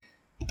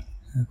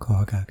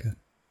Kohagaka.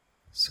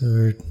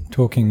 So,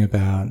 talking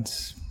about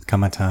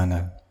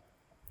kammatthana,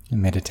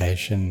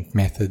 meditation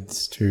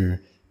methods to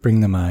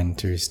bring the mind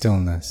to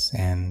stillness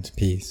and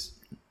peace.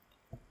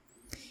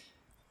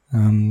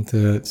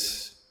 That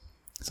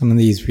some of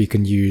these we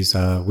can use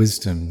our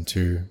wisdom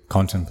to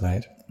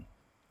contemplate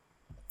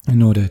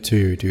in order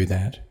to do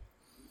that.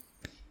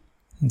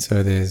 And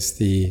so there's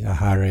the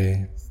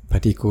ahare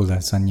patikula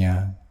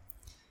sanya,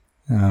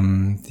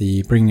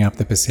 the bringing up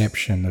the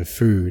perception of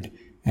food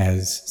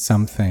as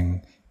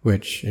something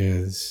which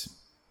is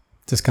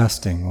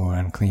disgusting or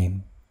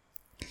unclean.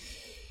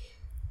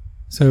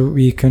 So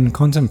we can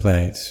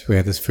contemplate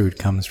where this food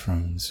comes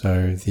from,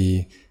 so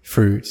the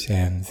fruit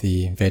and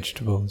the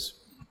vegetables,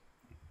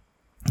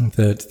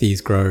 that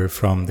these grow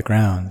from the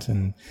ground,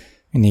 and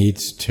we need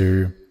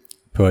to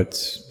put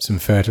some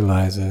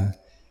fertilizer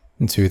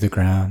into the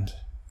ground.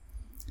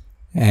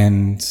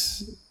 And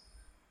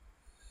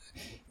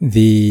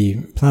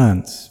the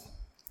plants,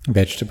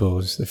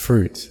 vegetables, the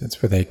fruit,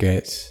 that's where they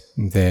get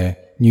their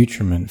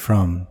nutriment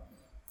from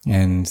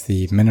and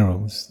the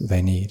minerals that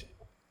they need.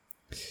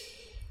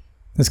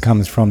 This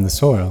comes from the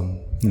soil,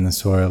 and the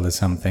soil is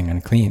something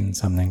unclean,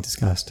 something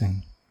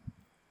disgusting.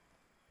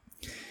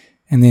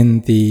 And then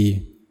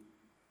the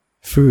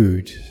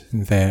food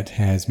that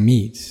has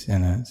meat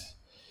in it,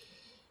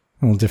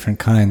 all different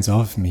kinds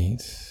of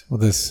meat, well,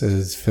 this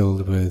is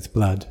filled with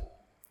blood.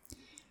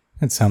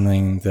 It's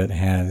something that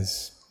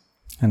has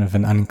kind of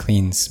an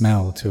unclean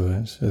smell to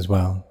it as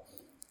well.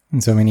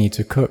 And so we need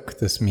to cook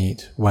this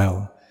meat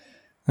well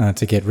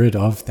to get rid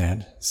of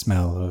that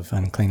smell of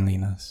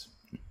uncleanliness.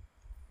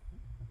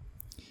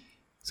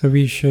 So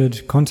we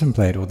should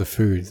contemplate all the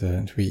food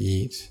that we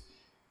eat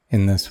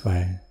in this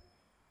way,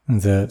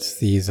 that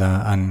these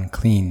are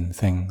unclean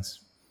things.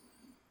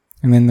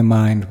 And then the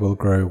mind will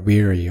grow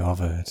weary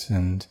of it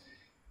and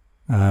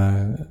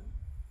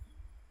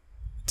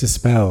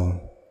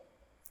dispel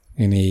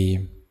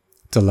any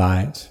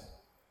delight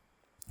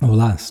or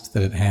lust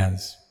that it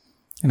has,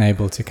 and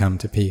able to come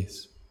to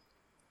peace.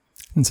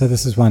 And so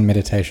this is one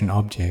meditation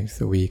object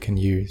that we can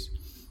use.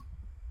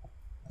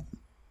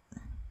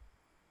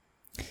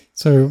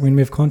 So when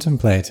we've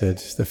contemplated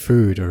the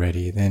food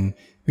already, then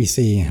we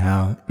see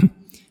how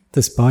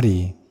this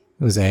body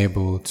was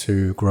able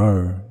to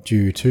grow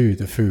due to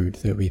the food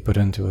that we put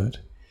into it.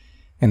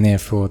 And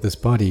therefore this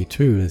body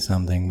too is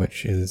something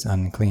which is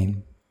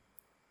unclean.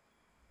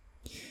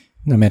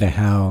 No matter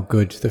how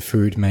good the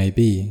food may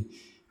be,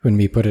 when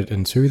we put it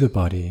into the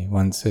body,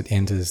 once it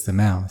enters the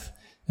mouth,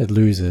 it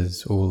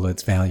loses all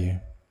its value.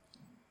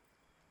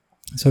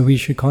 So we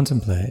should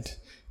contemplate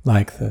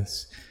like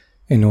this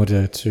in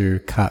order to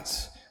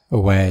cut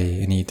away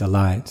any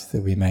delight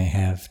that we may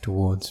have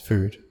towards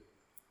food.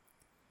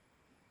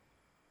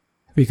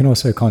 We can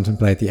also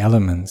contemplate the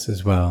elements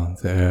as well,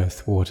 the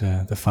earth,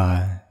 water, the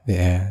fire, the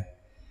air,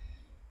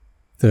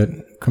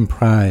 that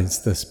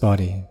comprise this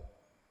body.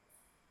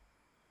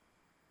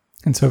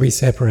 And so we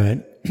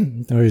separate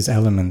those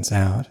elements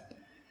out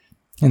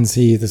and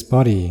see this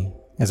body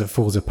as it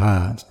falls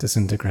apart,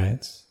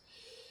 disintegrates.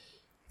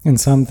 And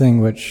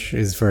something which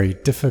is very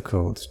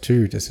difficult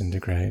to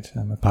disintegrate,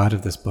 a part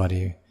of this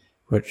body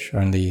which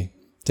only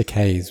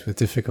decays with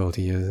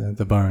difficulty, is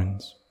the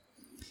bones.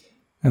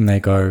 And they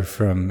go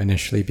from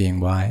initially being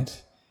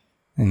white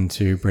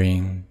into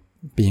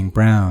being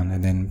brown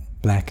and then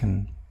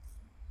blacken.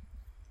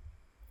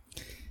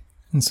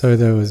 And so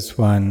there was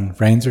one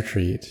rains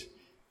retreat.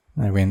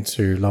 I went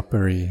to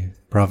Lopburi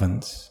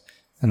province,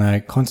 and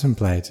I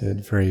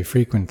contemplated very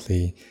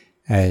frequently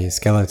a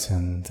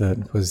skeleton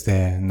that was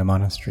there in the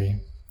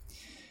monastery.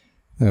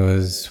 There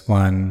was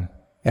one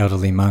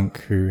elderly monk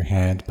who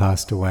had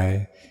passed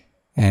away,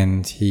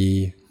 and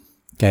he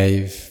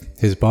gave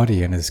his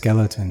body and his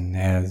skeleton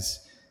as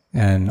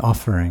an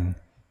offering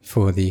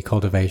for the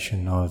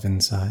cultivation of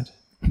insight.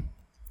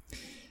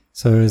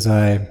 So as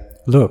I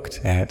looked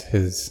at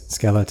his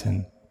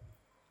skeleton,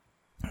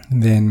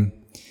 then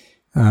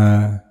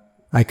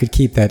I could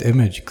keep that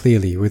image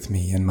clearly with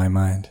me in my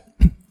mind,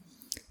 and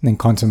then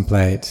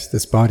contemplate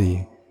this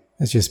body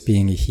as just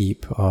being a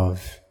heap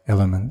of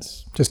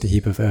elements, just a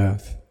heap of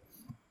earth.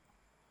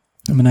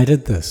 And when I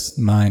did this,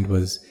 the mind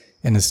was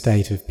in a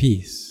state of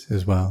peace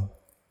as well.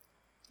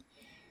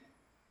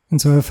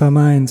 And so if our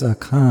minds are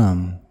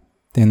calm,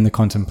 then the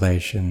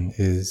contemplation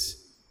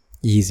is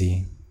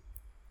easy.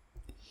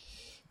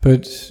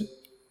 But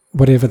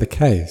whatever the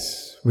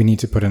case, we need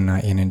to put in our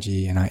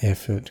energy and our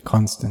effort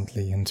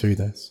constantly into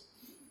this.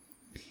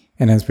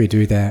 And as we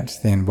do that,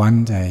 then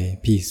one day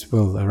peace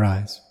will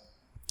arise.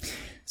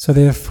 So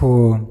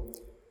therefore,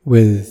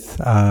 with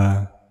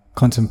our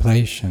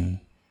contemplation,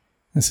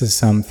 this is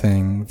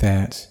something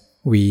that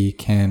we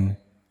can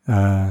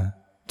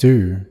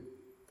do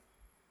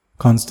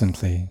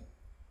constantly.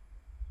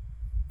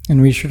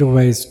 And we should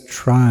always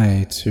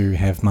try to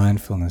have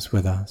mindfulness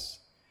with us.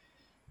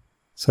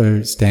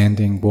 So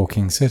standing,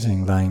 walking,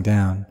 sitting, lying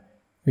down,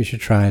 we should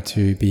try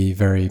to be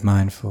very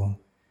mindful,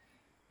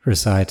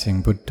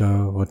 reciting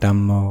Buddha or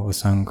Dhammo or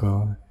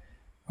Sangho,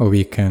 or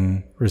we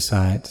can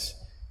recite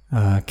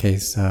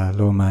kesa,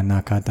 loma,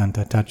 naka,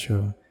 danta,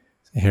 tacho,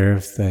 hair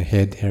of the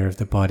head, hair of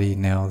the body,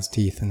 nails,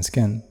 teeth, and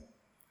skin.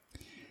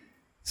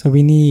 So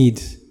we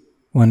need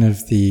one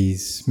of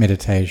these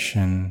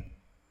meditation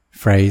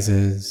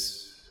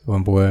phrases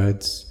or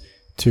words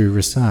to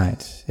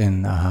recite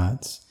in our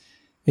hearts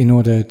in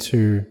order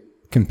to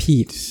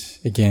compete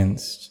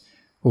against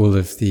all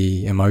of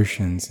the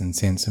emotions and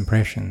sense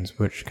impressions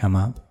which come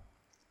up.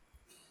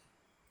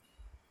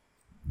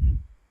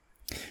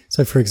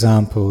 So, for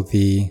example,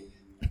 the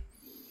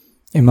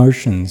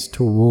emotions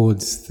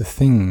towards the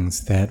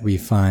things that we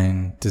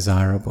find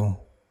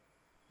desirable.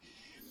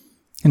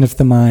 And if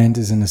the mind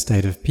is in a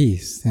state of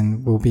peace,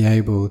 then we'll be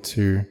able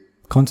to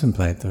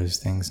contemplate those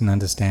things and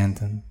understand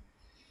them.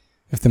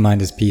 If the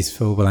mind is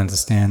peaceful, we'll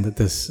understand that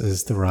this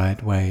is the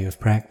right way of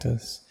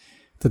practice,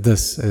 that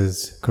this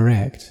is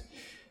correct.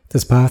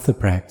 This path of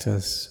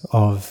practice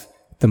of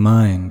the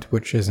mind,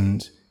 which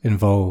isn't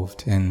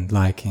involved in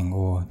liking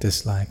or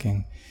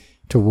disliking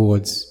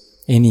towards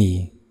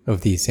any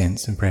of these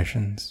sense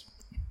impressions.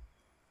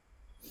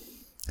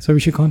 So we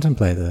should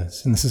contemplate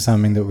this, and this is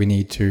something that we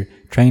need to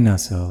train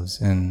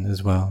ourselves in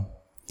as well.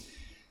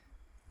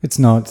 It's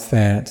not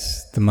that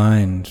the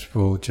mind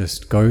will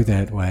just go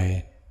that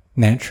way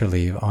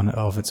naturally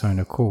of its own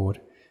accord.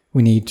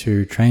 We need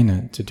to train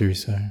it to do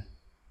so.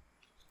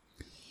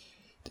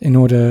 In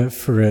order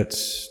for it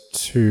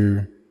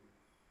to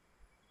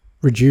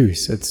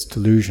reduce its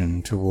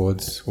delusion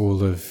towards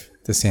all of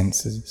the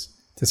senses,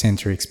 the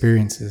sensory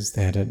experiences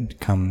that it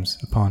comes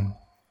upon.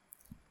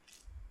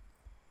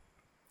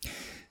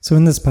 So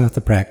in this path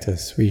of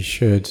practice, we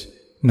should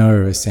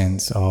know a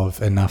sense of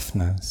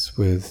enoughness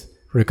with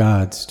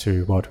regards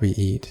to what we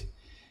eat,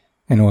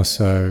 and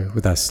also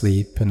with our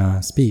sleep and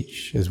our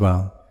speech as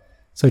well.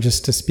 So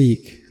just to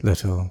speak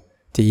little,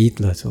 to eat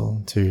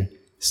little, to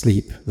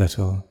sleep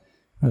little,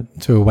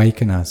 to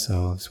awaken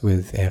ourselves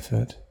with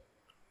effort.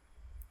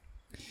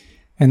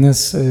 And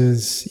this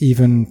is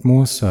even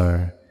more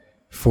so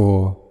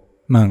for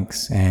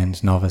monks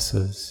and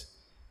novices,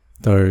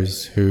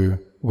 those who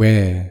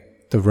wear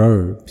the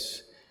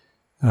robes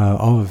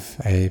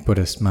of a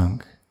Buddhist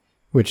monk,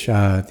 which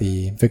are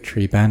the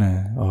victory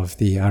banner of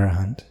the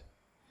Arahant.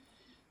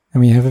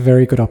 And we have a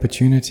very good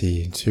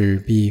opportunity to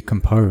be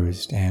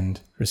composed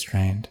and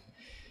restrained.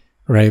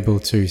 We're able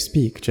to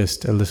speak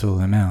just a little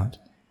amount,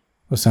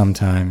 or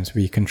sometimes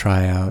we can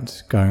try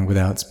out going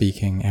without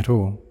speaking at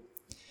all,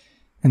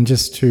 and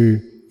just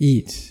to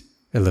eat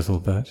a little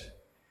bit.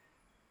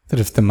 That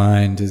if the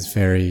mind is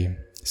very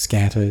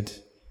scattered,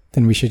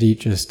 then we should eat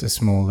just a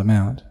small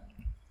amount.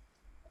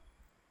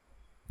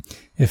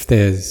 If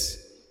there's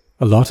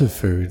a lot of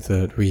food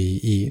that we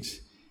eat,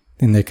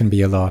 then there can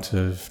be a lot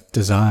of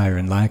desire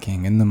and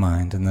liking in the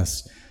mind, and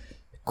this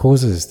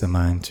causes the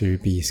mind to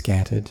be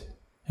scattered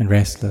and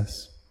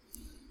restless.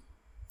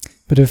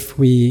 But if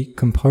we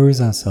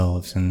compose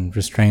ourselves and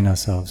restrain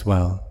ourselves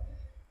well,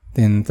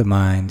 then the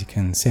mind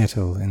can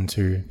settle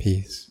into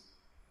peace.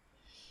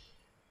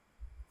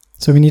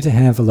 So we need to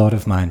have a lot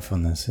of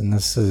mindfulness, and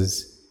this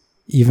is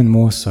even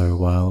more so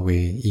while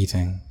we're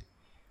eating.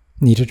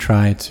 We need to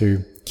try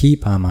to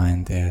keep our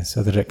mind there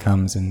so that it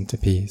comes into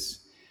peace.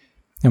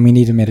 And we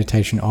need a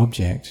meditation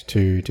object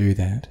to do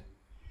that.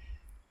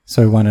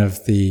 So one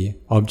of the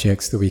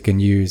objects that we can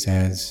use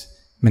as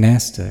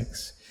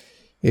monastics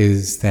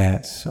is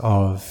that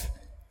of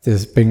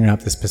this bringing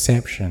up this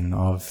perception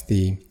of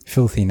the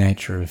filthy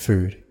nature of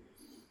food,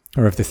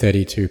 or of the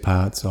 32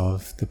 parts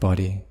of the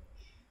body,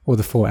 or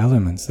the 4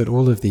 elements, that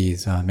all of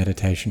these are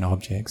meditation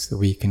objects that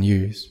we can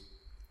use.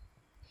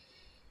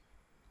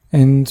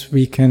 And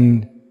we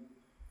can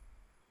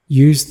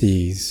use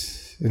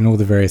these in all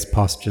the various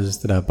postures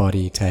that our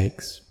body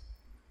takes.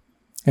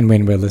 And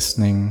when we're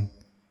listening,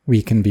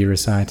 we can be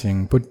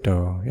reciting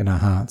Buddha in our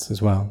hearts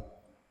as well.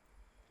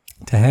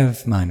 To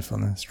have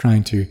mindfulness,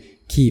 trying to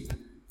keep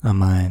our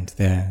mind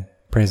there,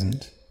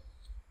 present.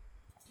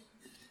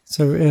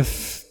 So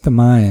if the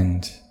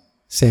mind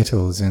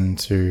settles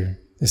into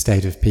a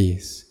state of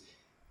peace,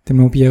 then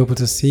we'll be able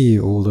to see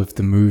all of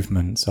the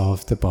movements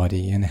of the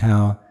body and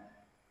how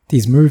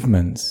these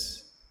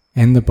movements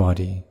and the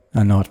body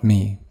are not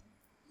me.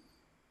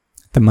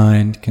 The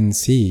mind can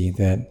see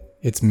that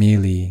it's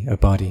merely a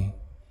body.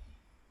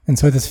 And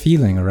so this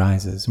feeling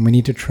arises, and we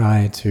need to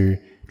try to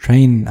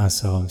train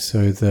ourselves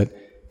so that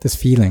this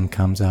feeling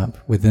comes up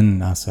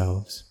within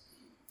ourselves,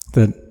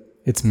 that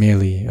it's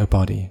merely a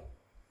body.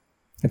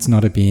 It's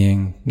not a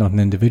being, not an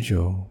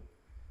individual,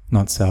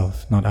 not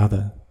self, not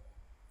other.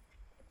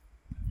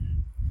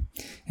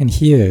 And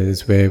here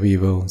is where we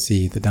will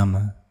see the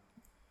Dhamma.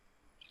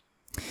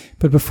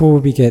 But before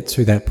we get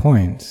to that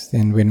point,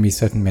 then when we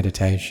sit in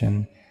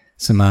meditation,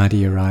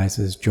 samadhi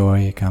arises,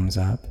 joy comes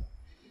up.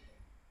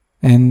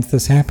 And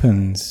this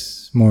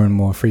happens more and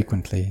more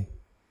frequently,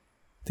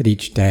 that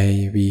each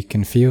day we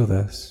can feel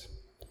this.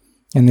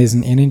 And there's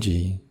an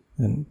energy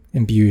that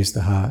imbues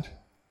the heart.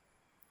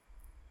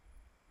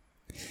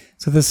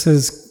 So this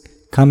is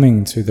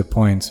coming to the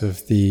point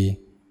of the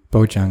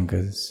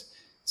bojjhangas.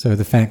 So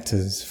the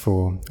factors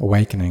for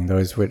awakening,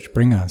 those which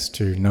bring us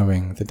to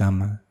knowing the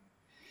Dhamma.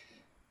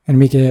 And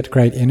we get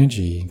great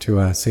energy to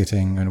our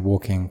sitting and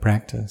walking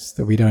practice,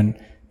 that we don't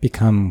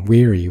become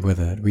weary with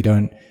it, we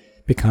don't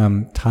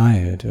become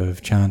tired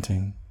of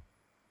chanting.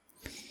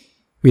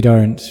 We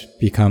don't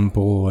become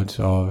bored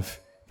of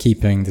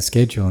keeping the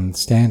schedule and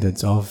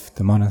standards of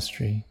the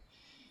monastery,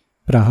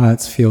 but our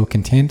hearts feel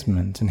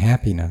contentment and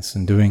happiness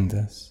in doing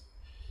this,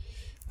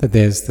 that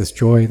there's this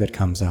joy that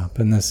comes up,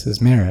 and this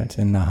is merit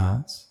in our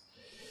hearts.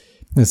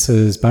 This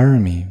is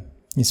barami,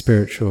 the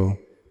spiritual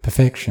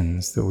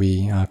perfections that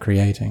we are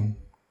creating.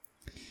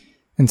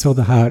 Until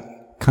the heart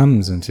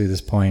comes into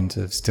this point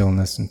of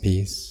stillness and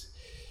peace,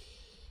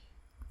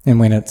 and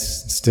when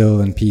it's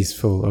still and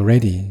peaceful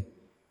already,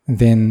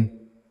 then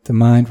the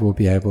mind will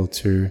be able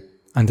to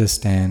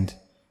understand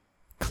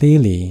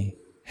clearly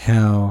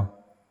how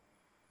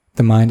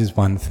the mind is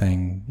one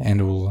thing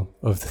and all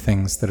of the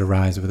things that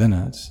arise within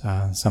it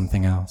are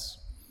something else,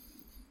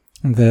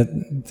 and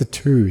that the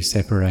two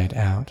separate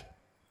out.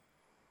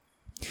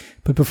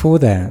 But before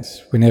that,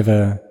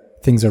 whenever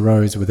things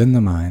arose within the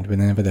mind,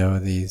 whenever there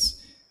were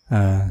these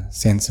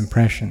sense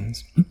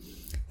impressions,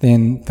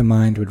 then the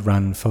mind would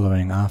run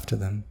following after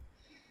them,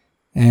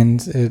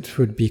 and it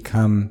would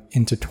become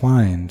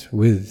intertwined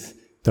with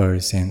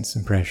those sense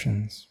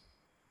impressions.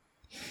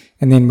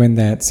 And then when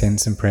that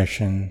sense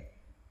impression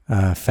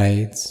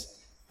fades,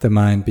 the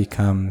mind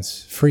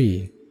becomes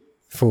free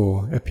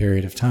for a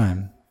period of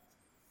time.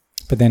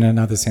 But then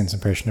another sense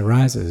impression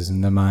arises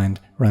and the mind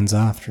runs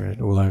after it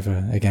all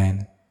over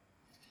again.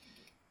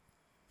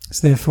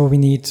 So therefore we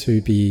need to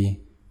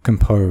be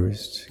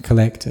composed,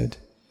 collected,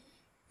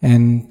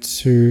 and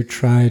to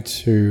try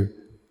to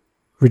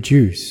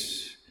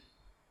reduce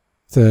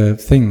the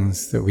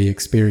things that we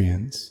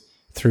experience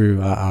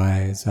through our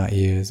eyes, our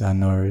ears, our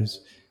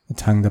nose, the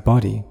tongue, the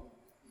body,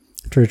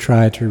 to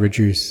try to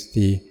reduce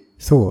the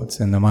thoughts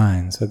in the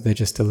mind so that they're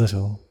just a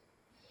little,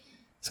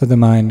 so the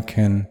mind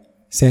can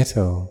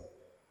settle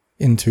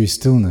into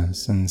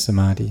stillness and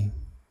samadhi.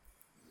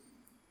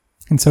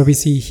 And so we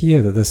see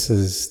here that this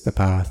is the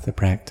path, the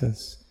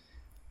practice,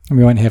 and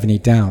we won't have any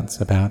doubts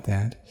about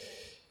that.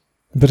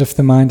 But if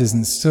the mind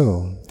isn't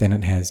still, then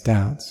it has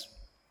doubts.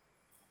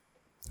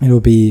 It will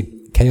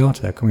be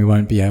chaotic, and we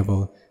won't be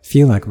able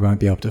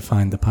to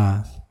find the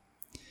path.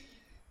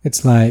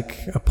 It's like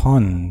a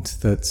pond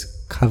that's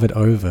covered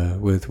over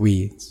with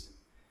weeds.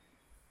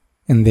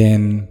 And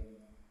then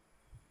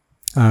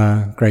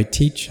our great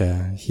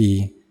teacher,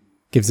 he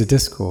gives a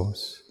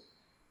discourse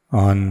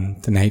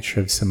on the nature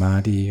of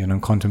samadhi and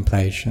on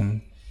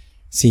contemplation,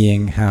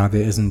 seeing how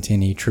there isn't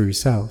any true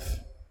self.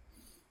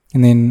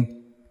 And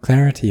then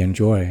clarity and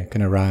joy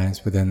can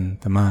arise within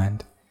the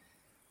mind.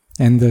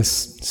 And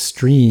this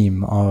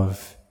stream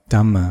of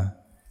Dhamma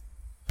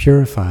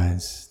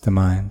purifies the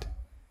mind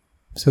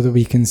so that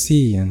we can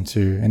see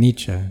into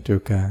anicca,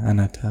 dukkha,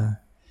 anatta,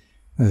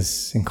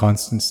 this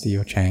inconstancy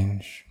or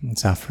change and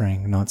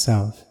suffering, not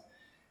self,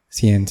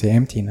 see into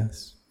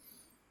emptiness.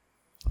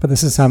 But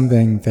this is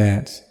something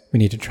that we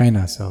need to train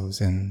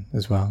ourselves in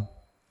as well.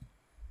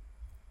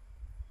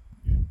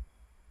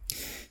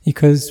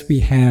 Because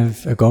we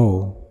have a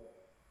goal.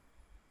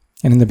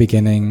 And in the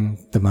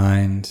beginning, the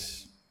mind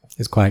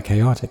is quite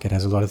chaotic. It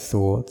has a lot of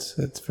thoughts.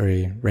 It's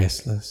very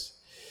restless.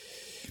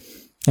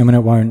 And when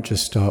it won't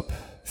just stop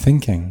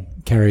thinking,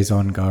 it carries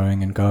on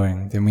going and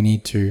going, then we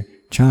need to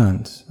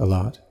chant a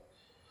lot.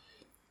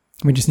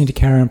 We just need to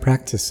carry on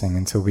practicing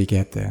until we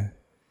get there.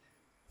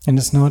 And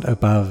it's not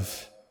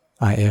above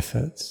our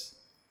efforts.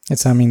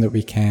 It's something that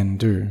we can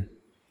do.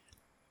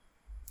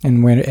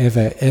 And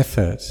wherever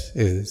effort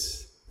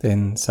is,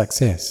 then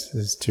success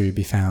is to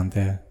be found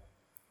there.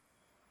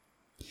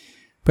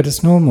 But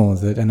it's normal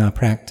that in our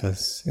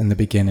practice, in the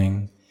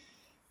beginning,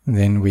 and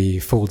then we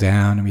fall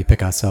down and we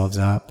pick ourselves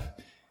up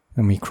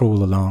and we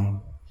crawl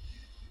along.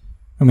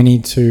 And we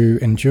need to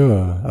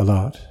endure a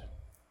lot.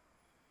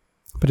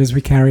 But as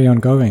we carry on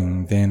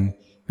going, then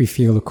we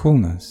feel a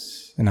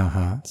coolness in our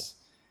hearts.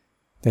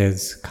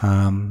 There's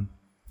calm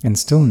and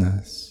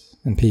stillness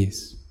and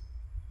peace.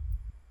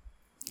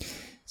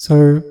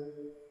 So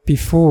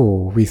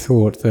before we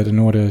thought that in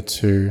order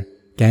to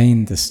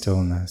gain the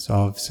stillness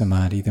of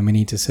samadhi, then we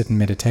need to sit in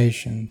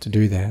meditation to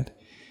do that.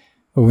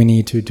 Or we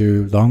need to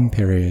do long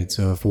periods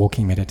of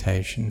walking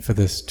meditation for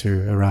this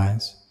to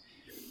arise.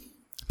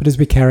 But as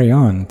we carry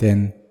on,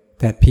 then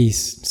that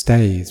peace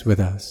stays with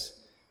us.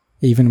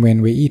 Even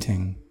when we're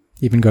eating,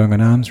 even going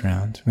on alms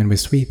round, when we're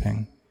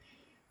sweeping,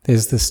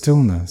 there's the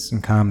stillness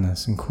and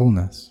calmness and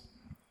coolness.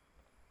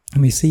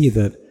 And we see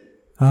that,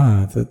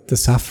 the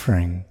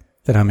suffering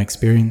that I'm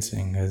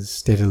experiencing is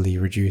steadily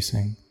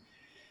reducing.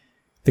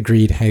 The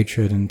greed,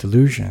 hatred, and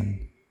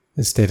delusion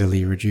is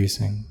steadily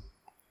reducing.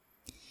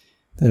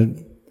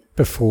 That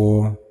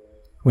before,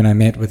 when I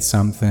met with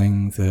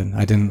something that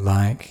I didn't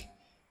like,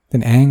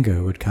 then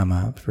anger would come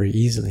up very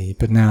easily,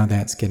 but now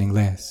that's getting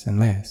less and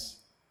less.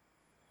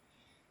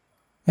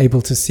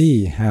 Able to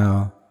see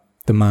how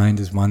the mind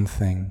is one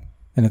thing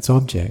and its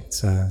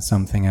objects are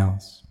something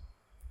else.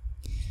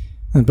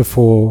 And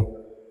before,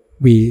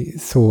 we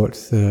thought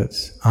that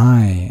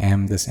I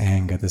am this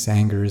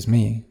anger is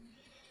me.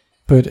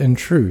 But in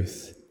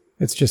truth,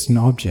 it's just an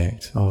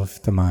object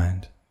of the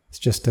mind. It's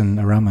just an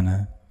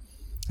aramana.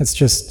 It's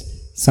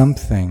just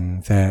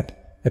something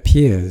that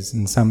appears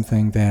and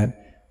something that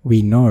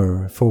we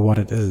know for what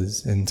it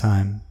is in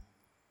time.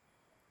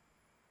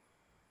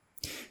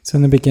 So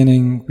in the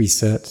beginning, we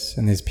sit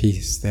and there's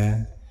peace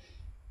there.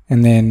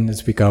 And then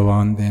as we go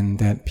on, then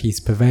that peace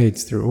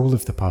pervades through all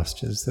of the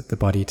postures that the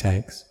body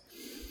takes.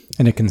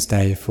 And it can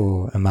stay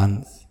for a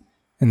month,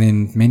 and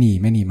then many,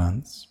 many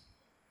months.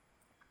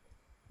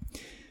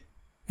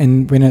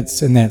 And when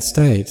it's in that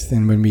state,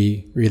 then when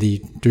we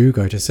really do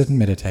go to sit in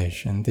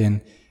meditation,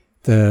 then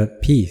the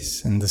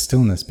peace and the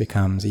stillness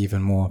becomes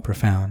even more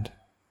profound.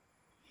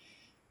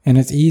 And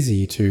it's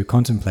easy to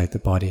contemplate the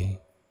body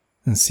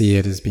and see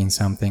it as being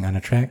something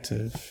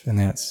unattractive, and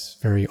that's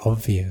very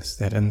obvious,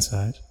 that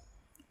insight.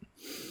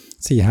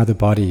 See how the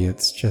body,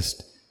 it's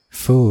just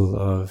full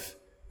of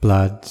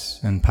blood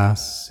and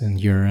pus and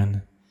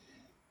urine.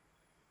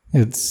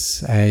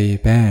 It's a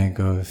bag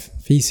of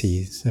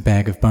feces, a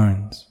bag of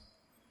bones.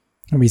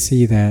 And we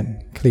see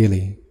that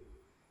clearly.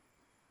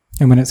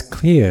 And when it's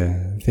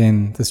clear,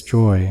 then this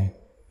joy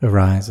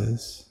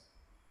arises.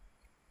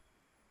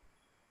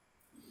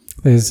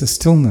 There's a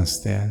stillness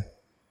there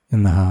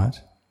in the heart.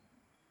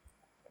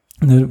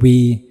 And that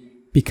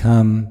we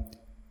become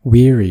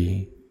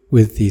weary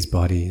with these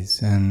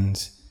bodies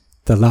and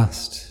the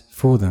lust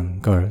for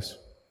them goes.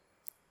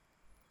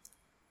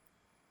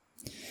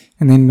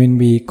 And then when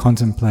we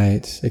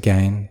contemplate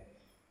again,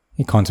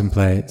 we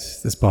contemplate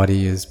this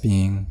body as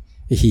being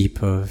a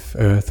heap of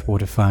earth,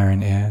 water, fire,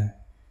 and air,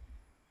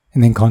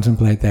 and then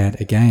contemplate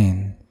that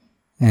again,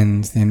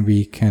 and then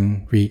we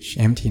can reach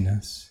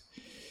emptiness.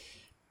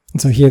 And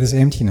so here this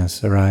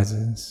emptiness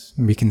arises,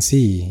 and we can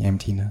see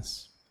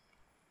emptiness.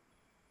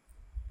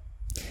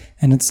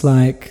 And it's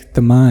like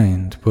the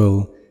mind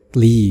will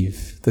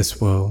leave this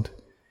world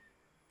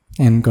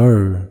and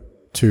go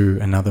to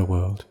another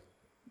world.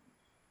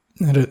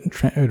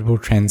 It will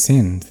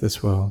transcend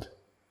this world.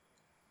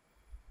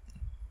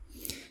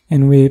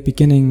 And we're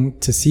beginning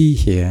to see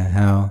here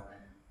how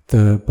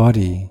the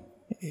body,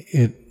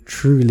 it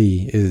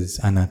truly is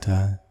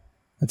anatta.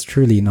 It's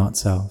truly not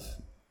self.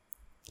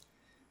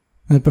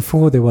 And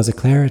before there was a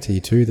clarity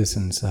to this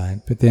insight,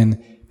 but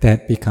then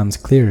that becomes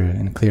clearer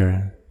and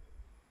clearer.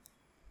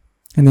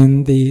 And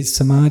then the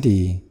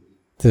samadhi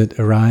that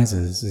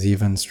arises is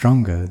even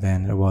stronger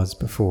than it was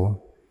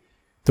before.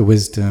 The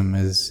wisdom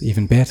is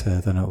even better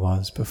than it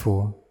was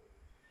before.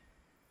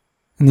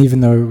 And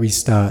even though we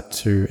start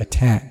to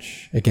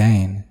attach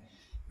again,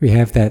 we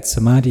have that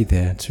samadhi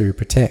there to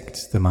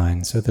protect the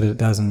mind so that it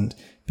doesn't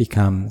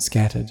become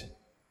scattered.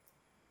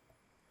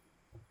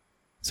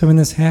 So when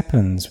this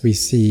happens, we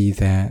see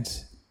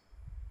that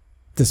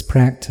this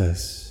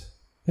practice,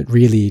 it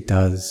really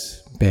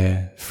does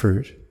bear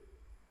fruit.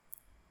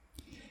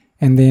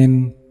 And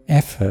then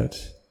effort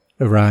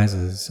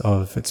arises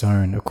of its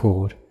own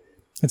accord.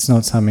 It's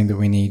not something that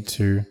we need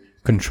to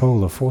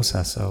control or force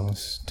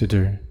ourselves to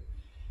do,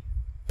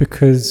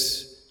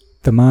 because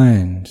the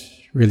mind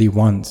really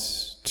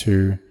wants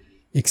to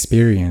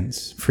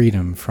experience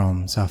freedom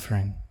from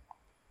suffering.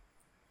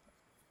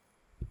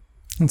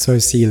 And so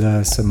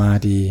sila,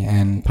 samadhi,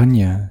 and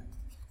panya,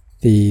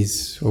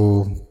 these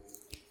all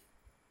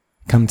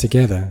come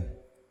together,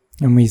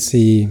 and we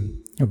see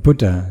a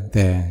Buddha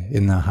there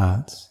in the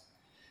hearts,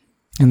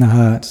 and the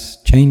heart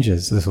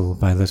changes little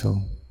by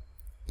little.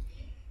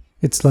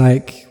 It's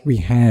like we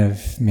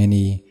have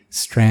many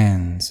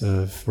strands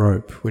of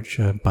rope which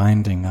are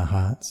binding our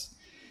hearts.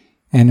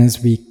 And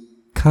as we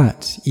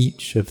cut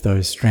each of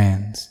those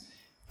strands,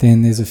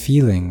 then there's a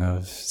feeling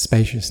of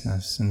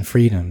spaciousness and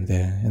freedom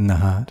there in the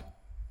heart.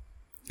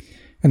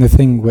 And the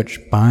thing which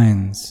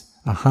binds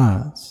our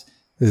hearts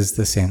is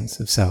the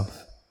sense of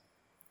self.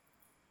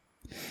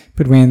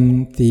 But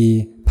when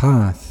the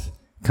path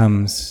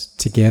comes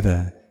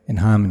together in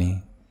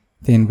harmony,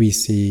 then we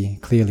see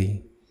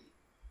clearly.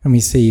 And we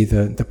see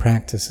that the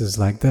practice is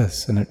like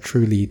this, and it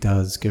truly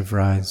does give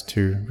rise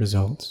to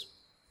results.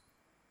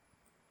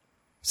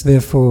 So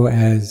therefore,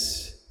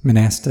 as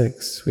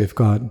monastics, we've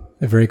got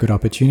a very good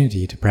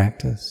opportunity to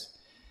practice.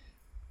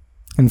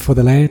 And for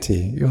the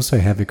laity, you also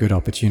have a good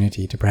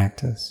opportunity to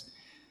practice.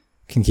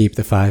 You can keep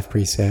the 5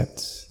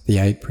 precepts, the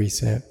 8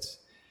 precepts.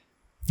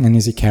 And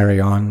as you carry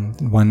on,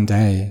 one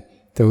day,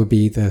 there will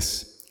be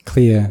this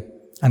clear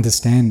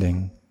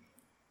understanding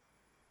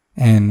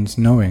and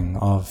knowing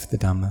of the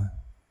Dhamma.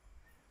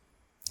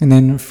 And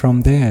then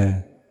from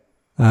there,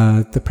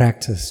 the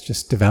practice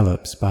just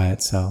develops by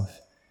itself.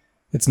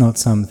 It's not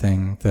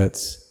something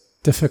that's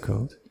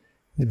difficult.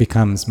 It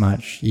becomes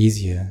much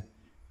easier.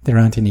 There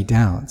aren't any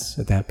doubts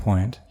at that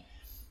point.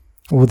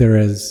 All there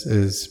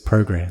is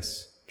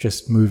progress,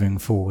 just moving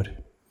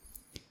forward.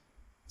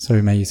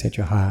 So may you set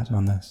your heart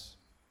on this.